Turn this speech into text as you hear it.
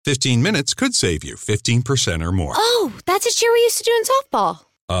15 minutes could save you 15% or more. Oh, that's a cheer we used to do in softball.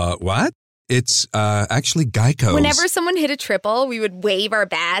 What? It's, actually Geico's. Whenever someone hit a triple, we would wave our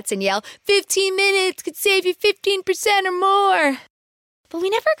bats and yell, 15 minutes could save you 15% or more. But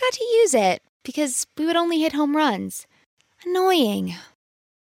we never got to use it because we would only hit home runs. Annoying.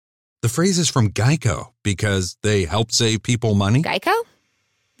 The phrase is from Geico because they help save people money. Geico?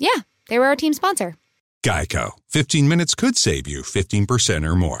 Yeah, they were our team sponsor. Geico. 15 minutes could save you 15%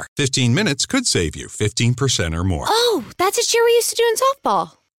 or more. 15 minutes could save you 15% or more. Oh, that's a cheer we used to do in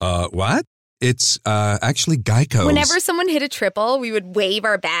softball. What? It's, actually Geico's. Whenever someone hit a triple, we would wave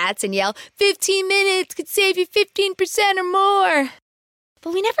our bats and yell, 15 minutes could save you 15% or more.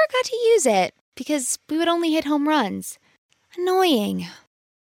 But we never got to use it because we would only hit home runs. Annoying.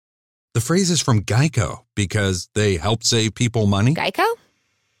 The phrase is from Geico because they help save people money. Geico?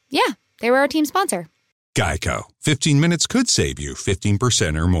 Yeah, they were our team sponsor. Geico. 15 minutes could save you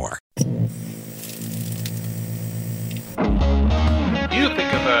 15% or more. You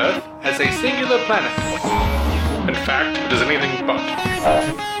think of Earth as a singular planet. In fact, it is anything but.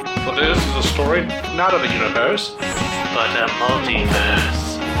 For this is a story not of a universe, but a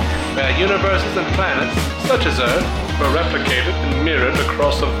multiverse, where universes and planets, such as Earth, were replicated and mirrored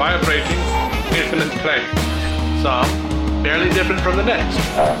across a vibrating, infinite plane. Some barely different from the next.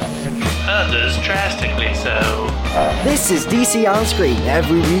 Others drastically so. This is DC On Screen.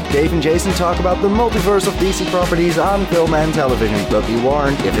 Every week, Dave and Jason talk about the multiverse of DC properties on film and television. But be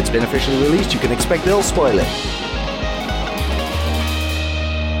warned, if it's been officially released, you can expect they'll spoil it.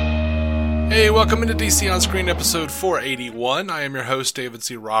 Hey, welcome into DC On Screen episode 481. I am your host, David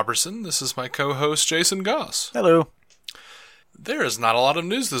C. Robertson. This is my co-host, Jason Goss. Hello. There is not a lot of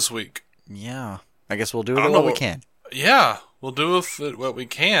news this week. Yeah. I guess we'll do what we can. Yeah, we'll do what we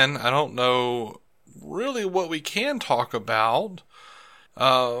can. I don't know really what we can talk about.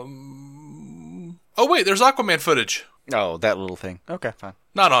 Oh, wait, there's Aquaman footage. Oh, that little thing. Okay, fine.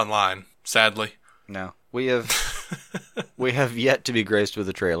 Not online, sadly. No. We have yet to be graced with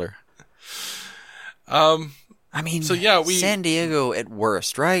a trailer. I mean, so yeah, San Diego at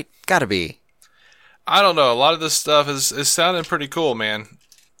worst, right? Gotta be. I don't know. A lot of this stuff is sounding pretty cool, man.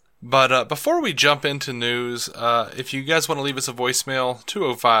 But before we jump into news, if you guys want to leave us a voicemail,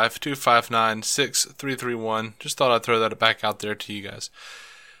 205-259-6331. Just thought I'd throw that back out there to you guys.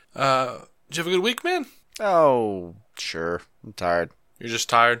 Did you have a good week, man? Oh, sure. I'm tired. You're just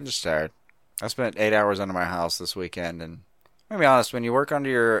tired? I'm just tired. I spent 8 hours under my house this weekend, and I'm gonna be honest, when you work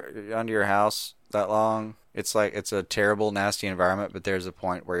under your house that long, it's like it's a terrible, nasty environment, but there's a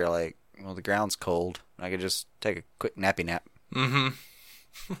point where you're like, well, the ground's cold. I could just take a quick nappy nap. Mm-hmm.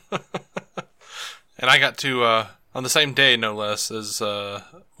 And I got to, on the same day, no less, as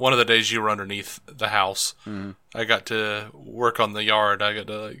one of the days you were underneath the house, I got to work on the yard. I got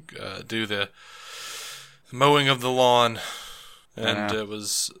to do the mowing of the lawn, and it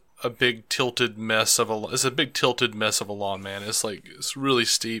was a big tilted mess of a lawn, man. It's really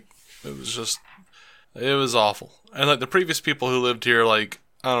steep. It was awful. And like the previous people who lived here, like,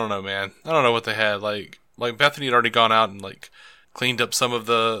 I don't know, man. I don't know what they had. Like Bethany had already gone out and like cleaned up some of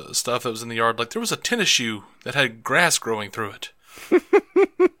the stuff that was in the yard. Like there was a tennis shoe that had grass growing through it.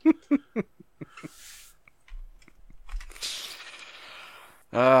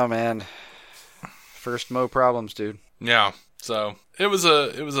 Oh man. First mow problems, dude. Yeah. So it was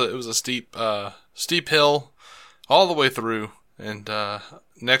a steep hill all the way through. And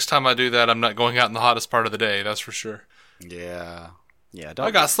next time I do that, I'm not going out in the hottest part of the day. That's for sure. Yeah. Yeah.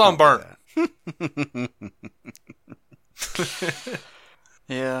 I got sunburnt.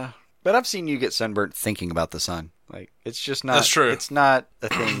 Yeah. But I've seen you get sunburnt thinking about the sun. Like it's just not. That's true. It's not a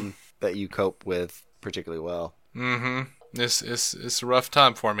thing that you cope with particularly well. Mm-hmm. It's a rough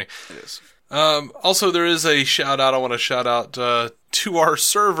time for me. It is. Also, there is a shout out. I want to shout out to our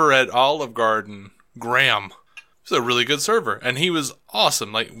server at Olive Garden, Graham. He's a really good server, and he was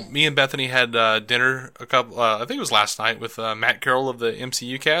awesome. Like me and Bethany had dinner I think it was last night with Matt Carroll of the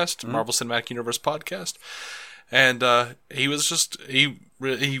MCU cast, Marvel Cinematic Universe podcast, and he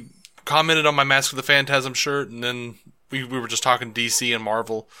commented on my Mask of the Phantasm shirt, and then we were just talking DC and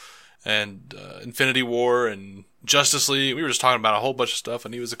Marvel and Infinity War and Justice League. We were just talking about a whole bunch of stuff,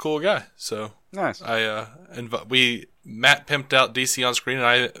 and he was a cool guy. So nice. Matt pimped out DC On Screen, and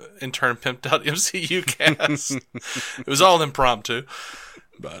I in turn pimped out MCU cast. It was all impromptu,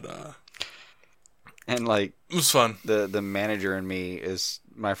 but and like it was fun. The manager in me is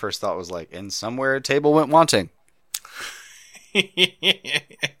my first thought was like, and somewhere a table went wanting.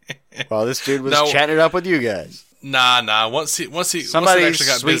 Well, this dude was chatting it up with you guys. Nah. Once he somebody's actually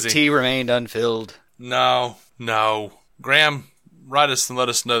got sweet busy, tea remained unfilled. No. Graham write us and let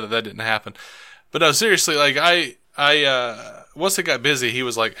us know that didn't happen. But no, seriously, like I once it got busy, he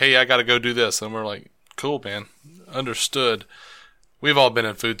was like, "Hey, I got to go do this," and we're like, "Cool, man, understood." We've all been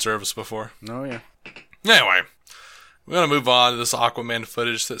in food service before. Oh yeah. Anyway, we're gonna move on to this Aquaman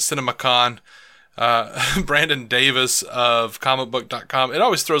footage that CinemaCon. Brandon Davis of comicbook.com. It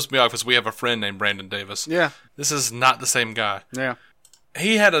always throws me off because we have a friend named Brandon Davis. Yeah. This is not the same guy. Yeah.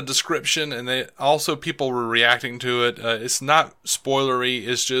 He had a description, and also people were reacting to it. It's not spoilery.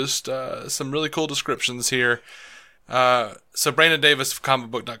 It's just some really cool descriptions here. So Brandon Davis of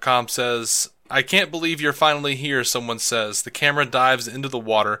comicbook.com says, "I can't believe you're finally here," someone says. The camera dives into the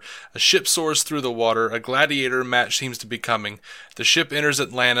water. A ship soars through the water. A gladiator match seems to be coming. The ship enters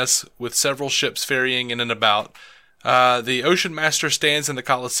Atlantis, with several ships ferrying in and about. The Ocean Master stands in the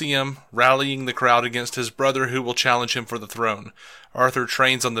Colosseum, rallying the crowd against his brother who will challenge him for the throne. Arthur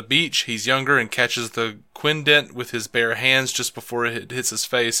trains on the beach. He's younger and catches the quindent with his bare hands just before it hits his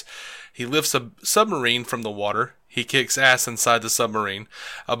face. He lifts a submarine from the water. He kicks ass inside the submarine.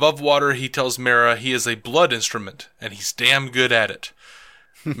 Above water, he tells Mara he is a blood instrument, and he's damn good at it.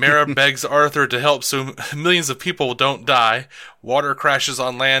 Mara begs Arthur to help so millions of people don't die. Water crashes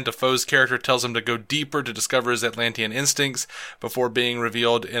on land. Defoe's character tells him to go deeper to discover his Atlantean instincts before being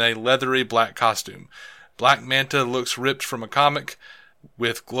revealed in a leathery black costume. Black Manta looks ripped from a comic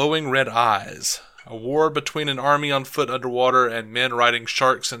with glowing red eyes. A war between an army on foot underwater and men riding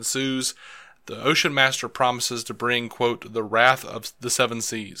sharks ensues. The Ocean Master promises to bring, quote, the wrath of the seven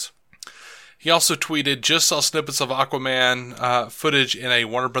seas. He also tweeted, "Just saw snippets of Aquaman footage in a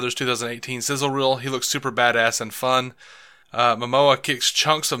Warner Brothers 2018 sizzle reel. He looks super badass and fun. Momoa kicks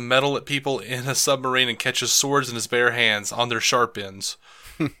chunks of metal at people in a submarine and catches swords in his bare hands on their sharp ends."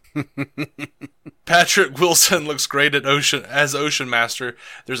 Patrick Wilson looks great as Ocean Master.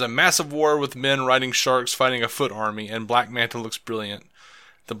 There's a massive war with men riding sharks fighting a foot army, and Black Manta looks brilliant.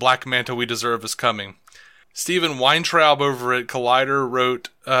 The Black Manta we deserve is coming. Stephen Weintraub over at Collider wrote,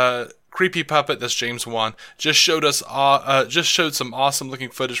 "Creepy puppet," that's James Wan, just showed some awesome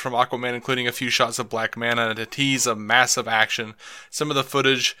looking footage from Aquaman, including a few shots of Black Manta and a tease of massive action. Some of the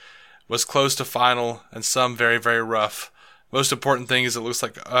footage was close to final and some very, very rough. Most important thing is it looks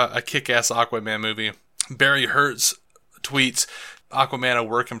like a kick-ass Aquaman movie. Barry Hertz tweets, "Aquaman, a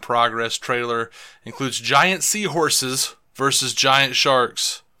work in progress trailer, includes giant seahorses versus giant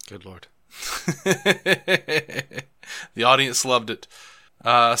sharks." Good Lord. The audience loved it.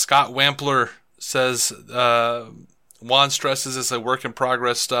 Scott Wampler says, Juan stresses it's a work in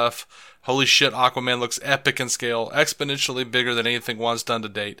progress stuff. Holy shit, Aquaman looks epic in scale, exponentially bigger than anything Juan's done to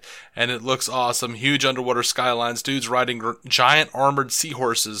date. And it looks awesome. Huge underwater skylines, dudes riding giant armored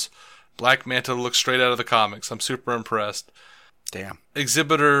seahorses. Black Manta looks straight out of the comics. I'm super impressed. Damn.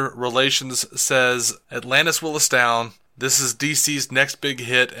 Exhibitor Relations says, Atlantis will astound. This is DC's next big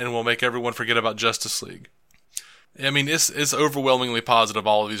hit and will make everyone forget about Justice League. I mean, it's overwhelmingly positive,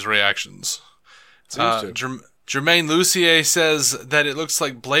 all of these reactions. Jermaine Lucier says that it looks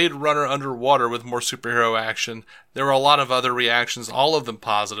like Blade Runner underwater with more superhero action. There were a lot of other reactions, all of them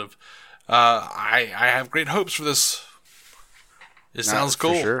positive. I have great hopes for this. It sounds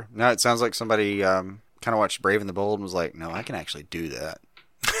cool. For sure. No, it sounds like somebody kind of watched Brave and the Bold and was like, no, I can actually do that.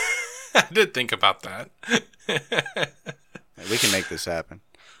 I did think about that. We can make this happen.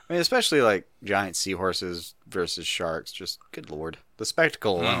 I mean, especially like giant seahorses versus sharks. Just, good Lord. The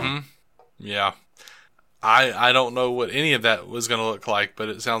spectacle alone. Mm-hmm. Yeah. I don't know what any of that was going to look like, but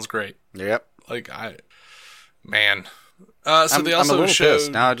it sounds great. Yep. Man. So they also I'm a little showed...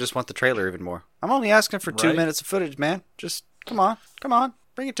 pissed. Now I just want the trailer even more. I'm only asking for 2 minutes of footage, man. Just, come on.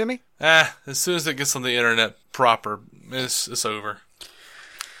 Bring it to me. As soon as it gets on the internet proper, it's over.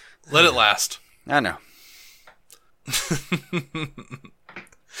 Let it last. I know.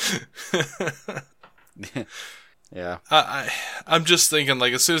 Yeah. I'm just thinking,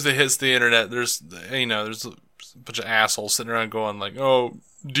 like, as soon as it hits the internet, there's a bunch of assholes sitting around going, like, oh,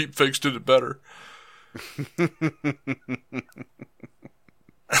 deepfakes did it better.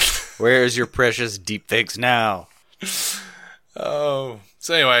 Where's your precious deepfakes now? Oh.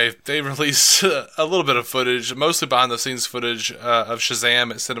 So anyway, they released a little bit of footage, mostly behind-the-scenes footage of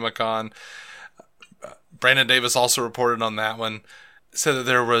Shazam at CinemaCon. Brandon Davis also reported on that one. Said that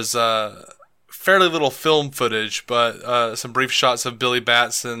there was fairly little film footage, but some brief shots of Billy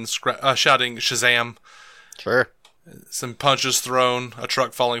Batson shouting Shazam. Sure. Some punches thrown, a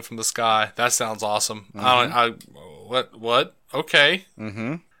truck falling from the sky. That sounds awesome. Mm-hmm. What? Okay.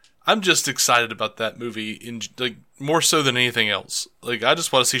 Mm-hmm. I'm just excited about that movie, more so than anything else. Like, I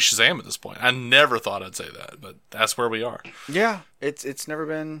just want to see Shazam at this point. I never thought I'd say that, but that's where we are. Yeah, it's never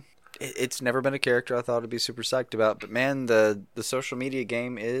been... It's never been a character I thought I'd be super psyched about. But man, the social media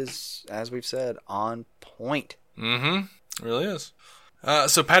game is, as we've said, on point. Mm-hmm. It really is.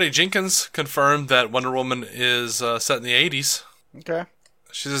 So Patty Jenkins confirmed that Wonder Woman is set in the 80s. Okay.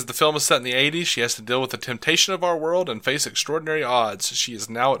 She says the film is set in the 80s. She has to deal with the temptation of our world and face extraordinary odds. She is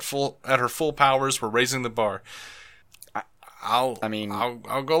now at her full powers. We're raising the bar. I'll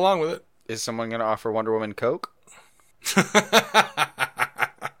go along with it. Is someone going to offer Wonder Woman Coke?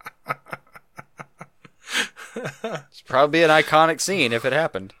 It's probably an iconic scene if it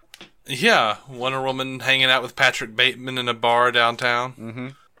happened. Yeah, Wonder Woman hanging out with Patrick Bateman in a bar downtown. Mm-hmm.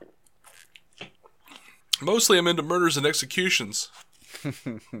 Mostly I'm into murders and executions.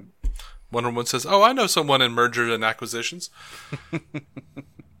 Wonder Woman says, "Oh, I know someone in mergers and acquisitions."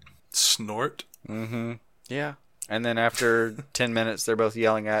 Snort. Mm-hmm. Yeah. And then after 10 minutes, they're both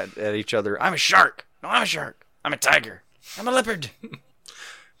yelling at each other, "I'm a shark! No, I'm a shark! I'm a tiger! I'm a leopard!"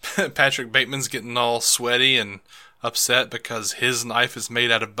 Patrick Bateman's getting all sweaty and upset because his knife is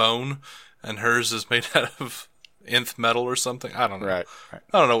made out of bone and hers is made out of nth metal or something. I don't know. Right.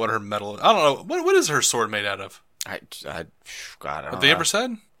 I don't know what her metal is. I don't know. What is her sword made out of? God, I don't know. Have they ever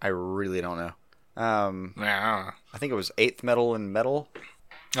said? I really don't know. Yeah. I think it was 8th metal and metal.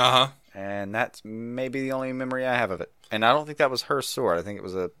 Uh-huh. And that's maybe the only memory I have of it. And I don't think that was her sword. I think it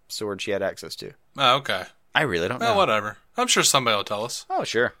was a sword she had access to. Oh, okay. I really don't know. Well, whatever. I'm sure somebody will tell us. Oh,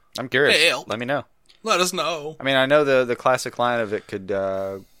 sure. I'm curious. Hey, let me know. Let us know. I mean, I know the classic line of it could,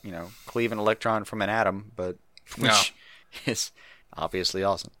 cleave an electron from an atom, but which is obviously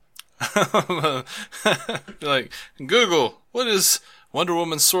awesome. Like, Google, what is Wonder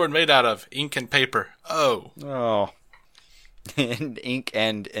Woman's sword made out of? Ink and paper. Oh. Oh. And ink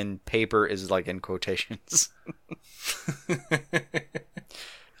and paper is like in quotations.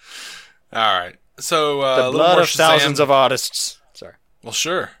 All right. So, the blood of thousands of artists. Sorry. Well,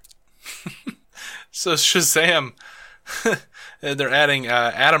 sure. So Shazam, they're adding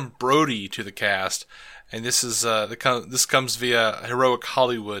Adam Brody to the cast, and this is this comes via Heroic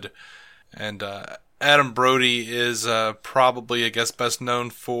Hollywood, and Adam Brody is probably, I guess, best known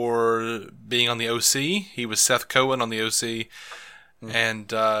for being on the OC. He was Seth Cohen on the OC,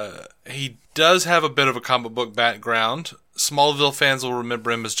 and he does have a bit of a comic book background. Smallville fans will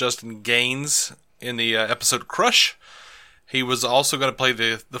remember him as Justin Gaines in the episode Crush. He was also going to play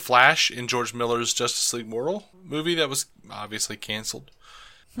the Flash in George Miller's Justice League Moral movie that was obviously canceled.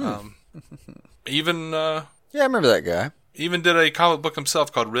 Yeah, I remember that guy. Even did a comic book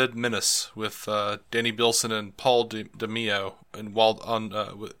himself called Red Menace with Danny Bilson and Paul DeMeo and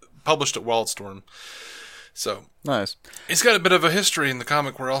published at Wildstorm. So nice. He's got a bit of a history in the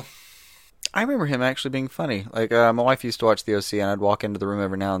comic world. I remember him actually being funny. Like, my wife used to watch the OC, and I'd walk into the room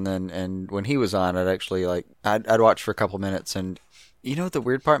every now and then, and when he was on, I'd actually, I'd watch for a couple minutes, and you know what the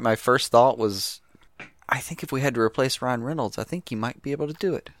weird part? My first thought was, I think if we had to replace Ryan Reynolds, I think he might be able to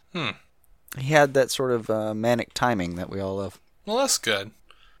do it. He had that sort of manic timing that we all love. Well, that's good.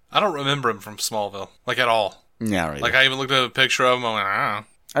 I don't remember him from Smallville, at all. Yeah, right. Like, I even looked at a picture of him, I went, ah.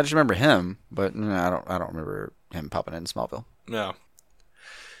 I just remember him, but I don't remember him popping in Smallville. Yeah.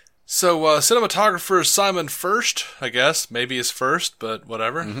 So, cinematographer Simon First, I guess, maybe his first, but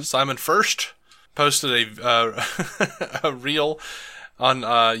whatever. Mm-hmm. Simon First posted a reel on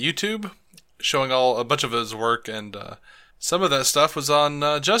YouTube showing a bunch of his work, and some of that stuff was on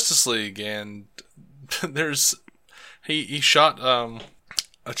Justice League, and he shot a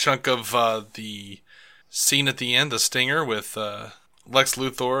chunk of the scene at the end, the stinger with Lex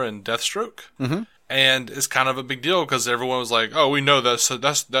Luthor and Deathstroke. Mm-hmm. And it's kind of a big deal because everyone was like, "Oh, we know that's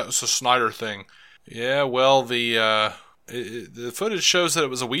a Snyder thing." Yeah, well, the footage shows that it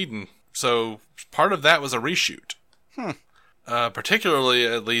was a Whedon, so part of that was a reshoot. Particularly,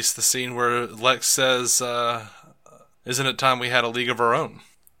 at least, the scene where Lex says, "Isn't it time we had a league of our own?"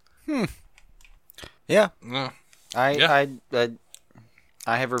 Yeah. Yeah. I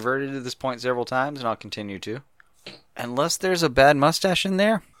have reverted to this point several times, and I'll continue to. Unless there's a bad mustache in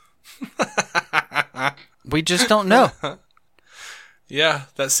there. We just don't know. Yeah,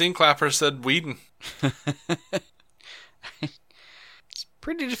 that scene clapper said Whedon. It's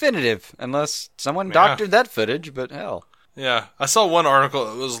pretty definitive, unless someone doctored that footage, but hell. Yeah, I saw one article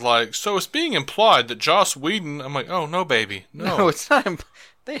that was like, so it's being implied that Joss Whedon... I'm like, oh, no, baby. No, it's not.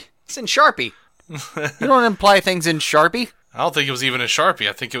 It's in Sharpie. You don't imply things in Sharpie. I don't think it was even in Sharpie.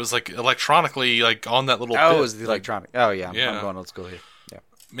 I think it was Oh, electronically on that little it was the electronic. Oh, yeah. I'm going old school here. Yeah.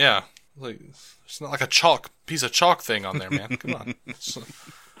 Yeah. It's not like a piece of chalk thing on there, man. Come on. It's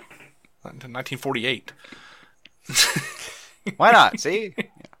 1948. Why not? See?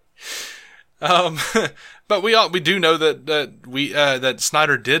 But we do know that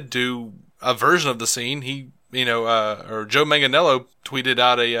Snyder did do a version of the scene. He, or Joe Manganiello tweeted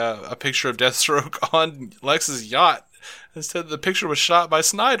out a picture of Deathstroke on Lex's yacht and said the picture was shot by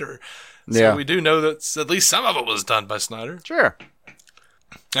Snyder. So we do know that at least some of it was done by Snyder. Sure.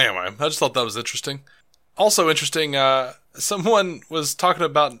 Anyway, I just thought that was interesting. Also interesting, someone was talking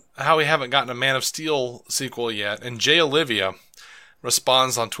about how we haven't gotten a Man of Steel sequel yet, and Jay Olivia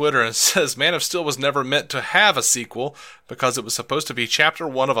responds on Twitter and says Man of Steel was never meant to have a sequel because it was supposed to be chapter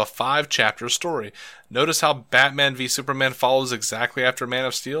 1 of a 5-chapter story. Notice how Batman v Superman follows exactly after Man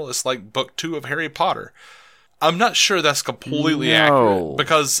of Steel? It's like book 2 of Harry Potter. I'm not sure that's completely accurate,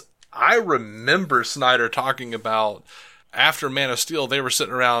 because I remember Snyder talking about after Man of Steel, they were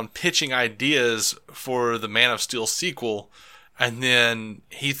sitting around pitching ideas for the Man of Steel sequel, and then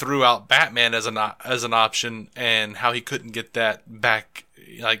he threw out Batman as an option, and how he couldn't get that back.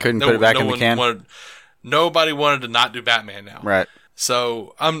 Like, couldn't put it back in the can. Nobody wanted to not do Batman now. Right.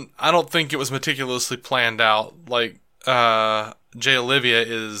 So I don't think it was meticulously planned out, like Jay Olivia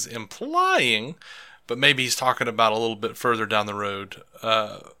is implying, but maybe he's talking about a little bit further down the road.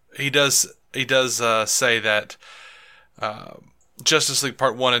 He does say that Justice League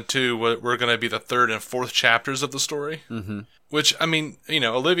Part 1 and 2 were going to be the 3rd and 4th chapters of the story. Mm-hmm. Which, I mean,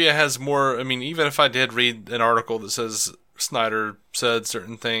 Olivia has more. I mean, even if I did read an article that says Snyder said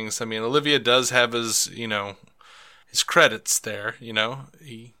certain things, I mean, Olivia does have his credits there.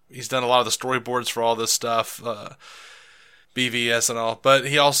 He's done a lot of the storyboards for all this stuff, BVS and all. But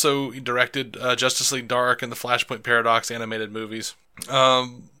he also directed Justice League Dark and the Flashpoint Paradox animated movies.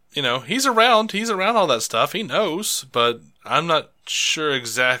 He's around all that stuff. He knows, but I'm not sure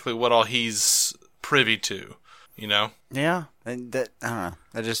exactly what all he's privy to, Yeah, and that, I don't know.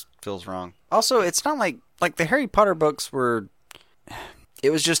 That just feels wrong. Also, it's not like the Harry Potter books were, it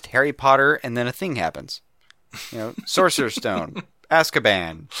was just Harry Potter and then a thing happens. Sorcerer's Stone,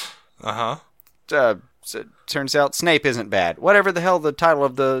 Azkaban. So it turns out Snape isn't bad. Whatever the hell the title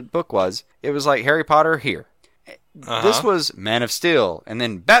of the book was, it was like Harry Potter here. This was Man of Steel, and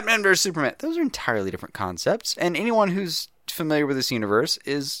then Batman vs Superman. Those are entirely different concepts, and anyone who's familiar with this universe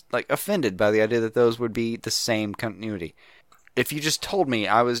is offended by the idea that those would be the same continuity. If you just told me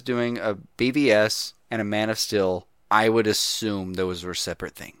I was doing a BVS and a Man of Steel, I would assume those were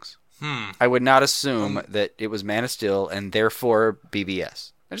separate things. I would not assume that it was Man of Steel and therefore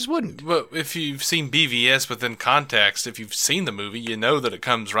BVS. I just wouldn't. But if you've seen BVS within context, if you've seen the movie, you know that it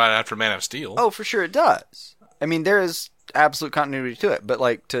comes right after Man of Steel. Oh, for sure it does. I mean, there is absolute continuity to it, but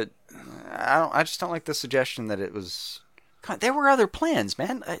I just don't like the suggestion that it was. There were other plans,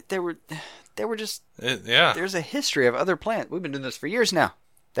 man. There were just. Yeah. There's a history of other plans. We've been doing this for years now.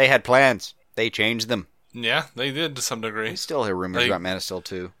 They had plans. They changed them. Yeah, they did to some degree. We still hear rumors about Man of Steel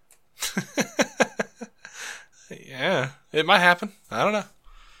 2. Yeah, it might happen. I don't know.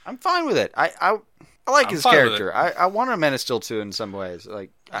 I'm fine with it. I like his character. I want a Man of Steel 2 in some ways.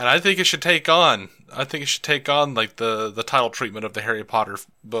 And I think it should take on. The title treatment of the Harry Potter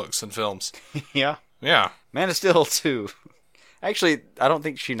books and films. Yeah. Yeah. Man of Steel 2. Actually, I don't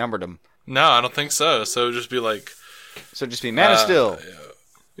think she numbered them. No, I don't think so. So just be Man of Steel.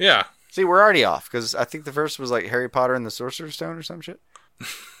 Yeah. See, we're already off, because I think the first was Harry Potter and the Sorcerer's Stone or some shit.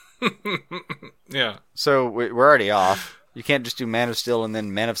 Yeah. So we're already off. You can't just do Man of Steel and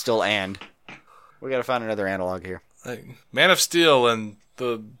then Man of Steel and. We gotta find another analog here. Man of Steel and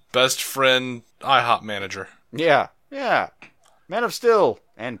the best friend IHOP manager. Yeah. Man of Steel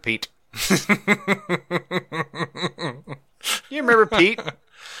and Pete. You remember Pete?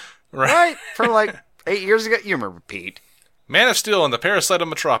 Right? From 8 years ago? You remember Pete. Man of Steel and the Parasite of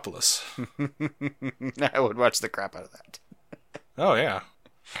Metropolis. I would watch the crap out of that. Oh, yeah.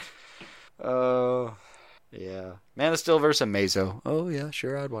 Oh, yeah. Man of Steel versus Amazo. Oh, yeah,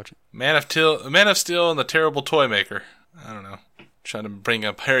 sure, I'd watch it. Man of Steel and the Terrible Toy Maker. I don't know. Trying to bring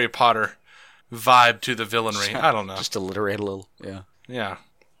a Harry Potter vibe to the villainry. I don't know. Just alliterate a little. Yeah. Yeah.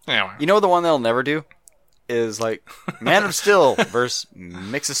 Anyway. You know the one they'll never do? Is Man of Steel versus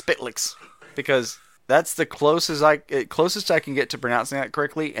Mixospitlics. Because that's the closest I can get to pronouncing that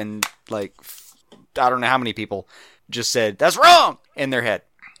correctly, and I don't know how many people just said, "That's wrong!" in their head.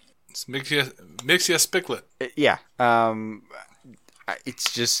 It's Mixia Spiclet. Yeah.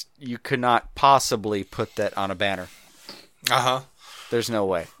 It's just, you could not possibly put that on a banner. Uh-huh. There's no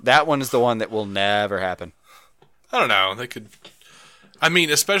way. That one is the one that will never happen. I don't know. They could... I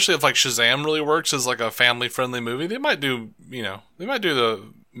mean, especially if Shazam really works as a family-friendly movie, they might do, they might do the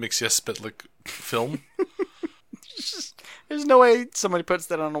Mixia Spitlick film. There's no way somebody puts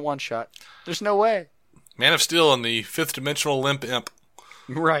that on a one-shot. There's no way. Man of Steel and the fifth-dimensional limp imp.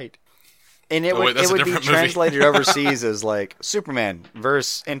 Right. And it would be translated overseas as like Superman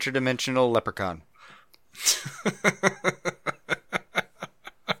versus interdimensional leprechaun.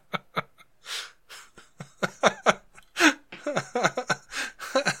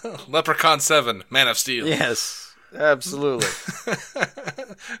 Leprechaun 7, Man of Steel. Yes, absolutely.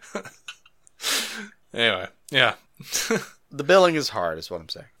 Anyway, yeah. The billing is hard, is what I'm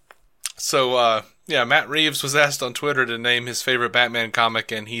saying. So, Matt Reeves was asked on Twitter to name his favorite Batman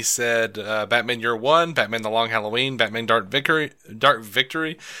comic, and he said Batman Year One, Batman The Long Halloween, Batman Dark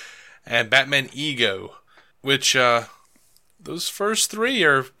Victory, and Batman Ego, which, those first three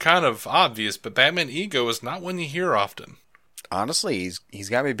are kind of obvious, but Batman Ego is not one you hear often. Honestly, he's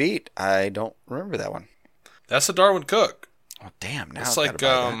got me beat. I don't remember that one. That's a Darwin Cook. Oh, damn. Now it's I've like,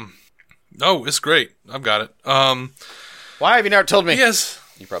 gotta buy that. no, it's great. I've got it. Why have you never told me? Yes.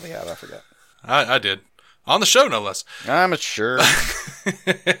 You probably have. I forgot. I did. On the show, no less. I'm sure.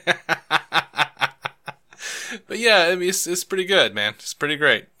 But yeah, I mean, it's pretty good, man. It's pretty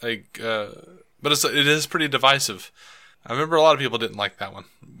great. Like, but it is pretty divisive. I remember a lot of people didn't like that one.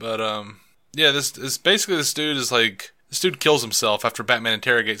 But, yeah, this is basically this dude kills himself after Batman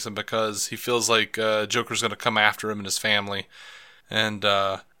interrogates him because he feels like Joker's going to come after him and his family. And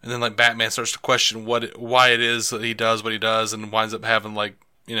then like Batman starts to question why it is that he does what he does, and winds up having like,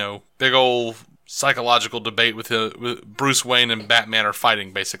 you know, big old psychological debate with Bruce Wayne and Batman are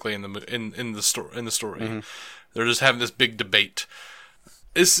fighting basically in the story. Mm-hmm. They're just having this big debate.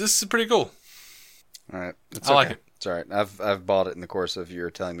 This is pretty cool. All right, I like it. It's all right. I've bought it in the course of your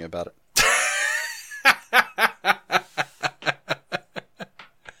telling me about it.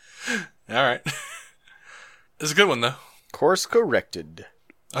 All right. It's a good one though. Course corrected.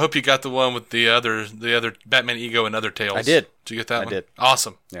 I hope you got the one with the other Batman Ego and Other Tales. I did. Did you get that one? I did.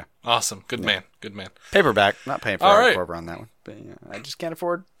 Awesome. Yeah. Awesome. Good man. Paperback. Not paying for All hardcover on that one. But I just can't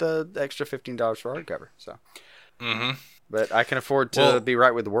afford the extra $15 for hardcover. So. Mm-hmm. But I can afford to be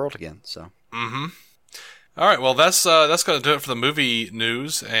right with the world again. So. Mm-hmm. All right. Well, that's going to do it for the movie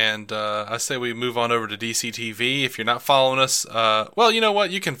news, and I say we move on over to DC TV. If you're not following us, well, you know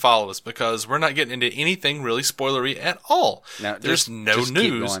what? You can follow us because we're not getting into anything really spoilery at all. No, there's no just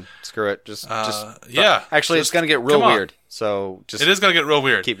news. Keep going. Screw it. Yeah. Actually, it's going to get real weird. So it is going to get real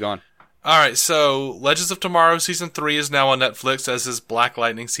weird. Keep going. All right. So Legends of Tomorrow season 3 is now on Netflix, as is Black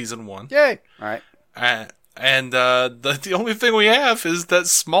Lightning season 1. Yay! All right. And the only thing we have is that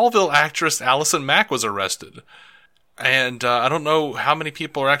Smallville actress Allison Mack was arrested. And I don't know how many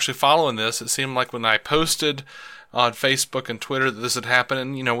people are actually following this. It seemed like when I posted on Facebook and Twitter that this had happened,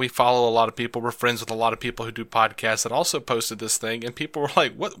 and, you know, we follow a lot of people. We're friends with a lot of people who do podcasts that also posted this thing, and people were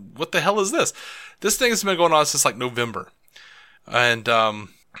like, what the hell is this? This thing has been going on since, like, November. And I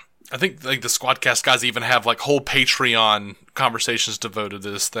think, like, the Squadcast guys even have, like, whole Patreon conversations devoted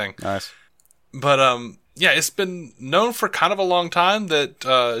to this thing. Nice. But, yeah, it's been known for kind of a long time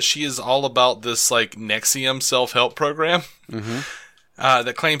that she is all about this, like, NXIVM self-help program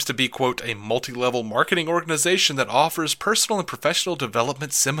that claims to be, quote, a multi-level marketing organization that offers personal and professional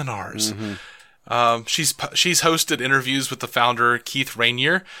development seminars. Mm-hmm. She's hosted interviews with the founder, Keith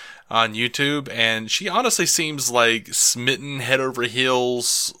Rainier, on YouTube, and she honestly seems like smitten head over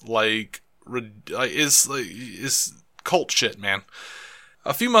heels, is cult shit, man.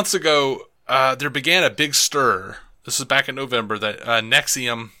 A few months ago, there began a big stir. This was back in November that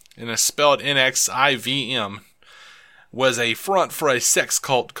NXIVM, and it's spelled NXIVM, was a front for a sex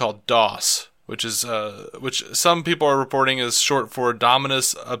cult called DOS, which some people are reporting is short for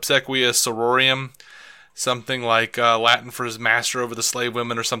Dominus Obsequious Sororium, something like Latin for his master over the slave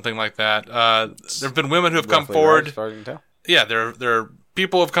women or something like that. There have been women who have come forward. Right, starting to tell. Yeah, there are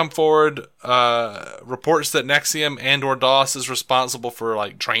people have come forward, reports that NXIVM and or DOS is responsible for,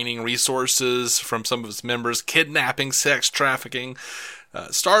 like, draining resources from some of its members, kidnapping, sex trafficking,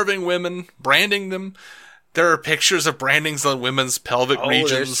 starving women, branding them. There are pictures of brandings on women's pelvic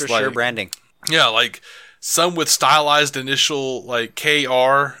regions. There's for sure branding. Yeah, like some with stylized initial, like,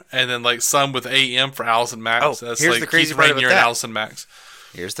 KR, and then, like, some with AM for Allison Max. Oh, that's here's like the crazy Keith part about Rainier and that. Allison Max.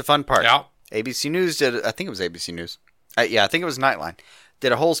 Here's the fun part. Yeah. ABC News did, I think it was ABC News. Yeah, I think it was Nightline.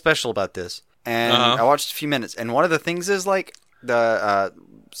 Did a whole special about this. And I watched a few minutes. And one of the things is, like,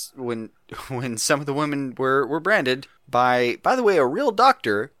 when some of the women were branded by the way, a real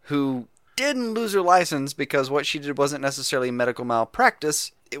doctor who didn't lose her license because what she did wasn't necessarily medical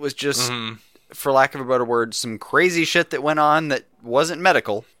malpractice. It was just, for lack of a better word, some crazy shit that went on that wasn't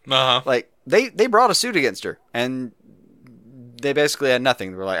medical. Like, they brought a suit against her. And they basically had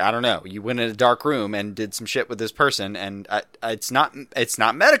nothing. They were like, I don't know. You went in a dark room and did some shit with this person, and it's not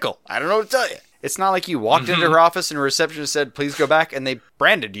medical. I don't know what to tell you. It's not like you walked into her office and a receptionist said, please go back, and they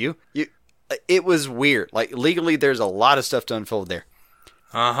branded you. it was weird. Like, legally, there's a lot of stuff to unfold there.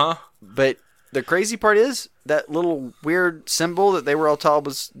 Uh-huh. But the crazy part is that little weird symbol that they were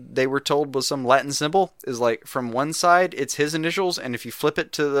told was some Latin symbol is like from one side it's his initials, and if you flip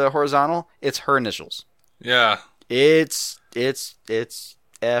it to the horizontal, it's her initials. Yeah. It's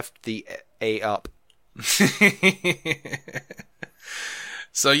effed the A up.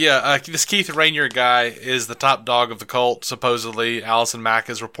 So yeah, this Keith Rainier guy is the top dog of the cult, supposedly. Allison Mack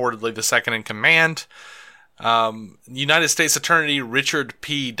is reportedly the second in command. United States Attorney Richard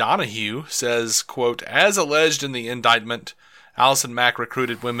P. Donahue says, quote, as alleged in the indictment, Allison Mack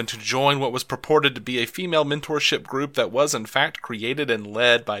recruited women to join what was purported to be a female mentorship group that was in fact created and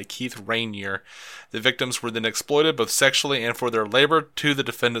led by Keith Rainier. The victims were then exploited both sexually and for their labor to the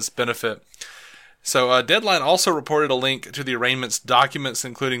defendant's benefit. So Deadline also reported a link to the arraignment's documents,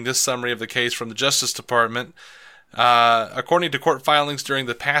 including this summary of the case from the Justice Department. According to court filings, during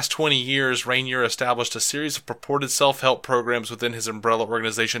the past 20 years, Rainier established a series of purported self-help programs within his umbrella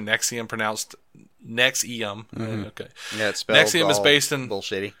organization, NXIVM, pronounced NXIVM. Okay. Yeah, it's spelled NXIVM is based in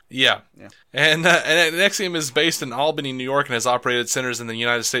bullshitty. Yeah. And NXIVM is based in Albany, New York, and has operated centers in the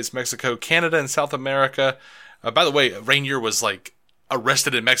United States, Mexico, Canada, and South America. By the way, Rainier was like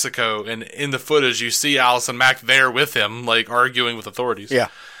arrested in Mexico, and in the footage you see Allison Mack there with him, like arguing with authorities. Yeah.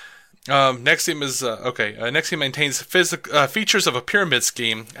 NXIVM is NXIVM maintains features of a pyramid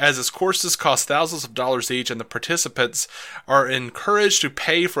scheme, as its courses cost thousands of dollars each, and the participants are encouraged to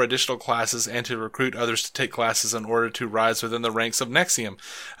pay for additional classes and to recruit others to take classes in order to rise within the ranks of NXIVM.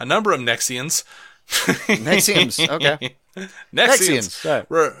 A number of NXIVMs, okay,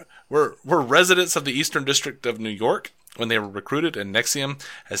 NXIVMs were residents of the Eastern District of New York when they were recruited, and NXIVM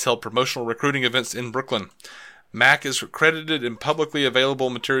has held promotional recruiting events in Brooklyn. Mack is credited in publicly available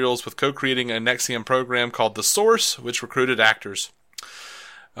materials with co-creating a NXIVM program called The Source, which recruited actors.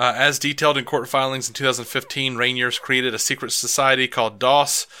 As detailed in court filings in 2015, Rainier's created a secret society called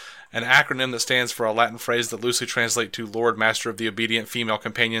DOS, an acronym that stands for a Latin phrase that loosely translates to Lord Master of the Obedient Female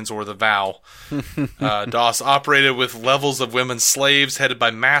Companions, or the Vow. DOS operated with levels of women slaves headed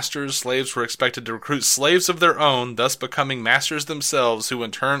by masters. Slaves were expected to recruit slaves of their own, thus becoming masters themselves, who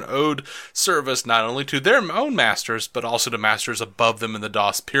in turn owed service not only to their own masters, but also to masters above them in the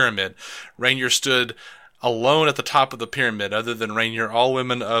DOS pyramid. Rainier stood alone at the top of the pyramid. Other than Rainier, all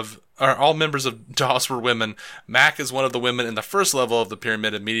members of DOS were women. Mack is one of the women in the first level of the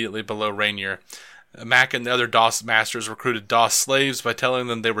pyramid, immediately below Rainier. Mack and the other DOS masters recruited DOS slaves by telling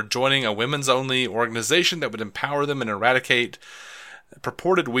them they were joining a women's-only organization that would empower them and eradicate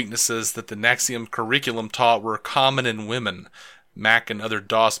purported weaknesses that the NXIVM curriculum taught were common in women. Mack and other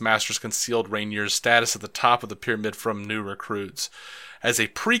DOS masters concealed Rainier's status at the top of the pyramid from new recruits. As a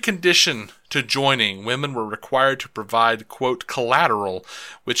precondition to joining, women were required to provide, quote, collateral,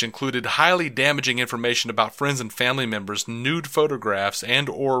 which included highly damaging information about friends and family members, nude photographs, and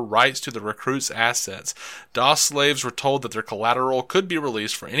or rights to the recruit's assets. DOS slaves were told that their collateral could be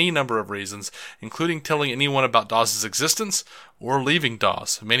released for any number of reasons, including telling anyone about DOS's existence or leaving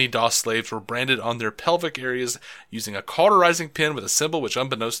DOS. Many DOS slaves were branded on their pelvic areas using a cauterizing pen with a symbol which,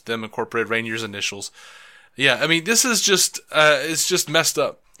 unbeknownst to them, incorporated Rainier's initials. Yeah, I mean, this is just, it's just messed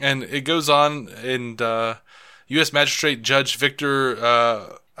up. And it goes on, and U.S. Magistrate Judge Victor,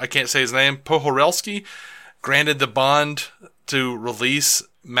 I can't say his name, Pohorelsky, granted the bond to release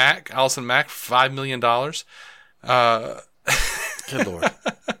Allison Mack, $5 million. Good Lord.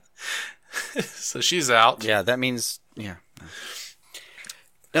 So she's out. Yeah, that means, yeah.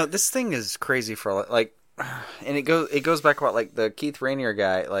 No, this thing is crazy for, like, and it goes back about, like, the Keith Rainier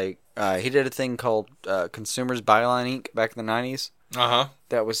guy, like, he did a thing called Consumers Byline Inc. back in the 90s. Uh-huh.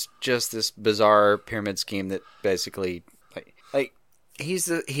 That was just this bizarre pyramid scheme that basically, like he's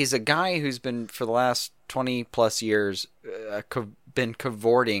a guy who's been, for the last 20 plus years, been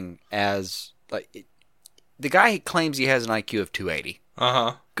cavorting as, like, the guy claims he has an IQ of 280.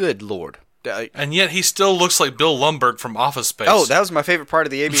 Uh-huh. Good Lord. And yet he still looks like Bill Lumbergh from Office Space. Oh, that was my favorite part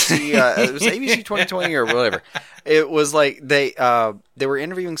of the ABC. It was ABC 2020 or whatever. It was like they were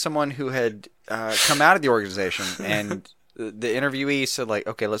interviewing someone who had come out of the organization, and the interviewee said, like,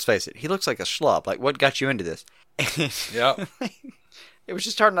 okay, let's face it, he looks like a schlub. Like, what got you into this? Yeah. It was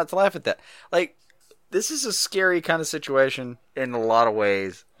just hard not to laugh at that. Like, this is a scary kind of situation in a lot of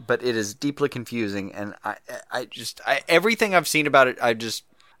ways, but it is deeply confusing, and I everything I've seen about it,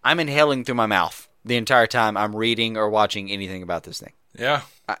 I'm inhaling through my mouth the entire time I'm reading or watching anything about this thing. Yeah.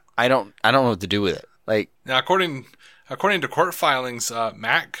 I don't know what to do with it. Like, now, according to court filings,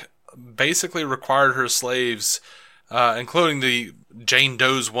 Mack basically required her slaves, including the Jane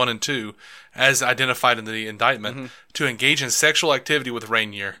Does 1 and 2, as identified in the indictment, to engage in sexual activity with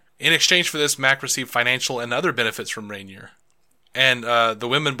Rainier In exchange for this, Mack received financial and other benefits from Rainier. And the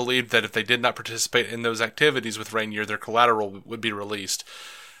women believed that if they did not participate in those activities with Rainier, their collateral would be released.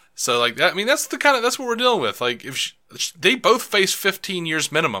 So, like, that, I mean, that's what we're dealing with. Like, if they both face 15 years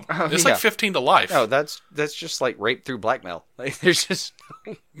minimum. It's like 15 to life. No, that's just like rape through blackmail. Like, there's just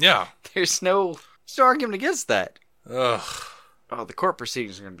there's no argument against that. Ugh. Oh, the court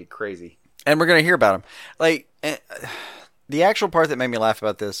proceedings are going to be crazy, and we're going to hear about them. Like, the actual part that made me laugh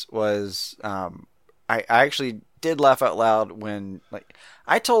about this was, I actually did laugh out loud when, like,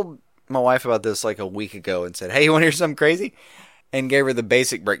 I told my wife about this like a week ago and said, "Hey, you want to hear something crazy?" And gave her the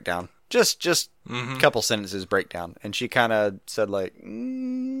basic breakdown. Just a couple sentences breakdown. And she kind of said, like,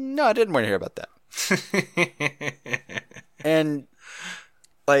 no, I didn't want to hear about that. And,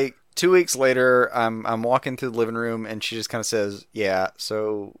 like, 2 weeks later, I'm walking through the living room, and she just kind of says, yeah,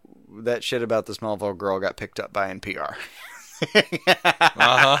 so that shit about the Smallville girl got picked up by NPR.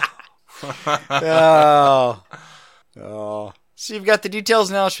 Oh. So you've got the details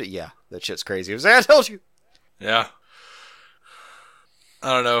now? Yeah, that shit's crazy. I was like, I told you. Yeah.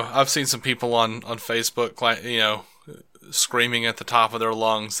 I don't know. I've seen some people on Facebook, like, you know, screaming at the top of their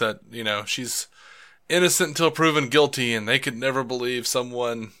lungs that, you know, she's innocent until proven guilty, and they could never believe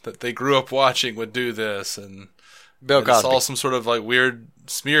someone that they grew up watching would do this. And Bill Cosby. It's all some sort of like weird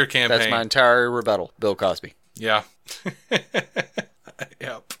smear campaign. That's my entire rebuttal. Bill Cosby. Yeah.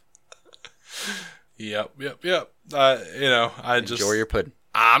 Yep. You know, I just enjoy your pudding.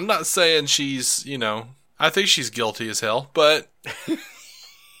 I'm not saying she's, you know, I think she's guilty as hell, but.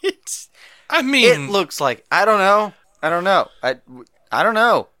 I mean, it looks like, I don't know. I don't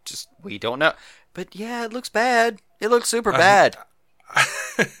know. Just, we don't know. But yeah, it looks bad. It looks super bad.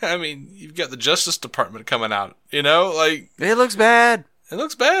 I mean, you've got the Justice Department coming out, you know, like. It looks bad. It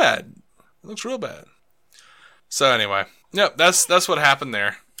looks bad. It looks real bad. So anyway, yep, that's what happened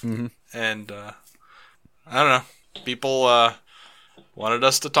there. Mm-hmm. And, I don't know. People, wanted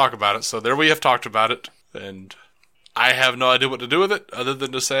us to talk about it. So there we have talked about it. And I have no idea what to do with it other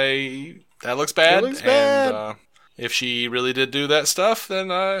than to say that looks bad. It looks bad. And if she really did do that stuff,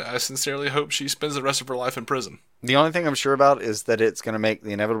 then I sincerely hope she spends the rest of her life in prison. The only thing I'm sure about is that it's going to make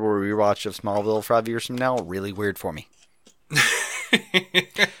the inevitable rewatch of Smallville 5 years from now really weird for me.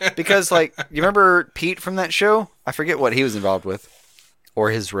 Because, like, you remember Pete from that show? I forget what he was involved with. Or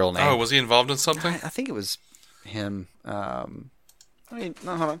his real name. Oh, was he involved in something? I think it was him. No,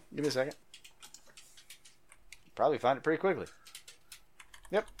 hold on. Give me a second. Probably find it pretty quickly.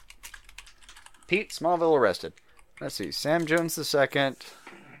 Yep. Pete Smallville arrested. Let's see. Sam Jones II.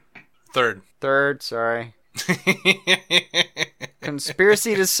 Third, sorry.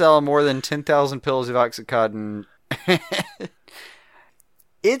 Conspiracy to sell more than 10,000 pills of Oxycontin.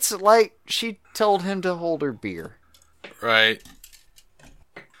 It's like she told him to hold her beer. Right.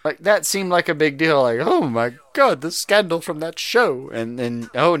 Like, that seemed like a big deal. Like, oh my god, the scandal from that show. And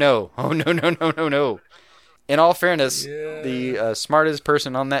then, oh no. In all fairness, the smartest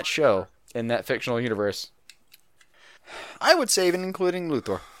person on that show, in that fictional universe, I would say even including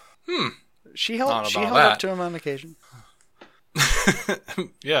Luthor. She held up to him on occasion.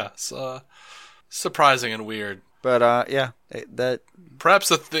 Yeah, it's surprising and weird. But yeah, that perhaps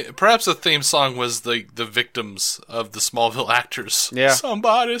the theme song was the victims of the Smallville actors. Yeah,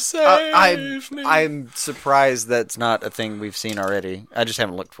 somebody save me. I'm surprised that's not a thing we've seen already. I just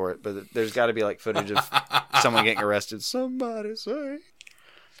haven't looked for it, but there's got to be like footage of someone getting arrested. Somebody say.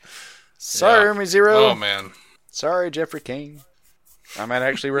 Sorry, Army Zero. Oh man. Sorry, Jeffrey Kane. I might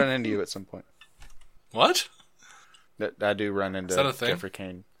actually run into you at some point. What? I do run into Jeffrey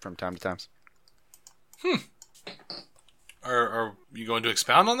Kane from time to time. Are you going to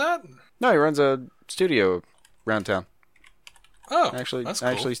expound on that? No, he runs a studio around town. Oh, actually, that's cool.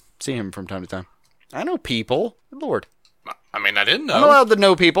 I actually see him from time to time. I know people. Good Lord. I mean, I didn't know. I'm allowed to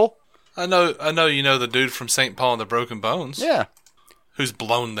know people. I know. You know the dude from St. Paul and the Broken Bones. Yeah. Who's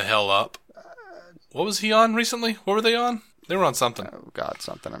blown the hell up. What was he on recently? What were they on? They were on something. Oh God,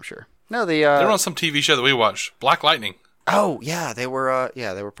 something. I'm sure. No, they were on some TV show that we watched. Black Lightning. Oh yeah, they were.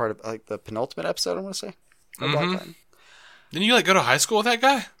 They were part of like the penultimate episode. I want to say. Black Lightning. Didn't you go to high school with that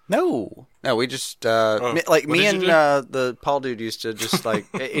guy? No, we just me and the Paul dude used to just like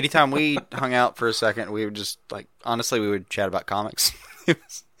anytime we hung out for a second, we would just honestly we would chat about comics.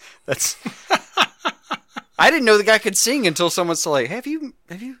 That's. I didn't know the guy could sing until someone said like, hey, have you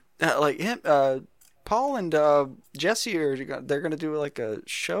him Paul and Jesse they're gonna do like a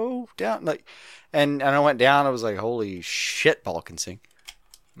show down and I went down. I was like, holy shit, Paul can sing.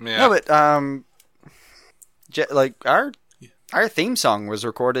 Yeah. No, but our theme song was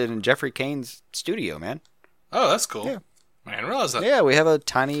recorded in Jeffrey Kane's studio, man. Oh, that's cool. Yeah. I didn't realize that. Yeah, we have a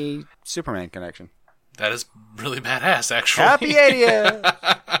tiny Superman connection. That is really badass, actually. Happy 80th!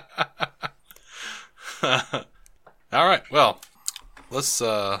 All right, well, let's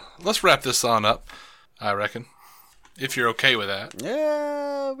wrap this on up, I reckon. If you're okay with that.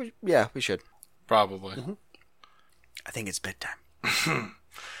 Yeah, we should. Probably. Mm-hmm. I think it's bedtime.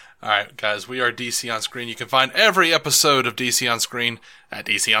 All right, guys, we are DC On Screen. You can find every episode of DC On Screen at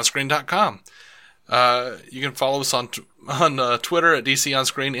DCOnScreen.com. You can follow us on Twitter at DC On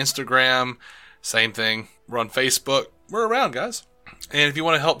Screen, Instagram, same thing. We're on Facebook. We're around, guys. And if you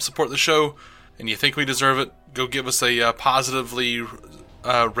want to help support the show and you think we deserve it, go give us a positively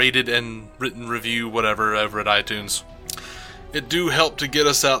rated and written review, whatever, over at iTunes. It do help to get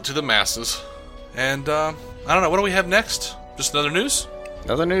us out to the masses. And, I don't know, what do we have next? Just another news?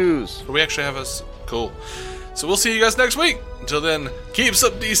 Another news. We actually have us. Cool. So we'll see you guys next week. Until then, keep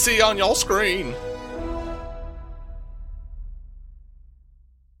some DC on y'all screen.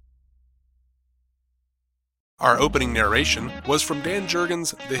 Our opening narration was from Dan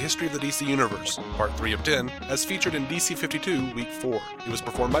Jurgens' The History of the DC Universe, Part 3 of 10, as featured in DC 52, Week 4. It was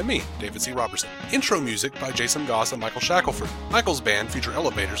performed by me, David C. Robertson. Intro music by Jason Goss and Michael Shackelford. Michael's band, Future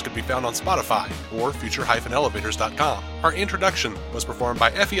Elevators, could be found on Spotify or future-elevators.com. Our introduction was performed by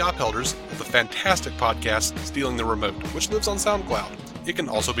Effie Ophelders of the fantastic podcast Stealing the Remote, which lives on SoundCloud. It can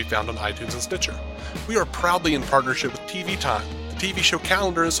also be found on iTunes and Stitcher. We are proudly in partnership with TV Time, TV show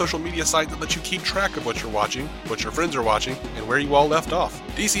calendar and social media site that lets you keep track of what you're watching, what your friends are watching, and where you all left off.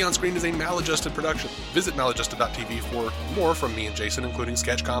 DC On Screen is a maladjusted production. Visit maladjusted.tv for more from me and Jason, including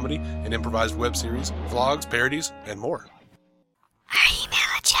sketch comedy, an improvised web series, vlogs, parodies, and more. Are you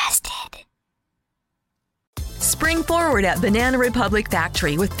maladjusted? Spring forward at Banana Republic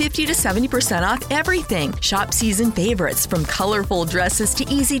Factory with 50 to 70% off everything. Shop season favorites from colorful dresses to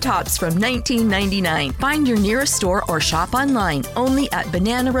easy tops from $19.99. Find your nearest store or shop online only at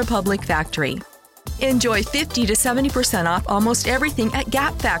Banana Republic Factory. Enjoy 50 to 70% off almost everything at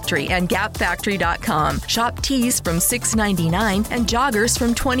Gap Factory and GapFactory.com. Shop tees from $6.99 and joggers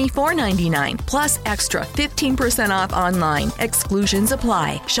from $24.99. Plus extra 15% off online. Exclusions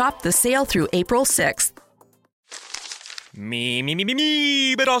apply. Shop the sale through April 6th.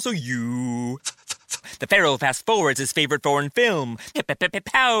 Me, but also you. The Pharaoh fast forwards his favorite foreign film,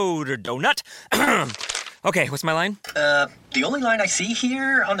 Powder Donut. Okay, what's my line? The only line I see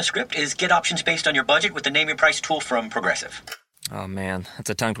here on the script is get options based on your budget with the Name Your Price tool from Progressive. Oh man, that's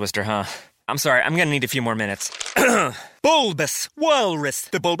a tongue twister, huh? I'm sorry, I'm gonna need a few more minutes. Bulbous Walrus,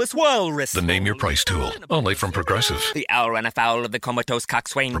 the Bulbous Walrus. The Name Your Price tool, only from Progressive. The owl ran afoul of the comatose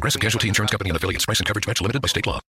coxswain. Progressive Casualty Insurance Company and affiliates. Price and coverage match limited by state law.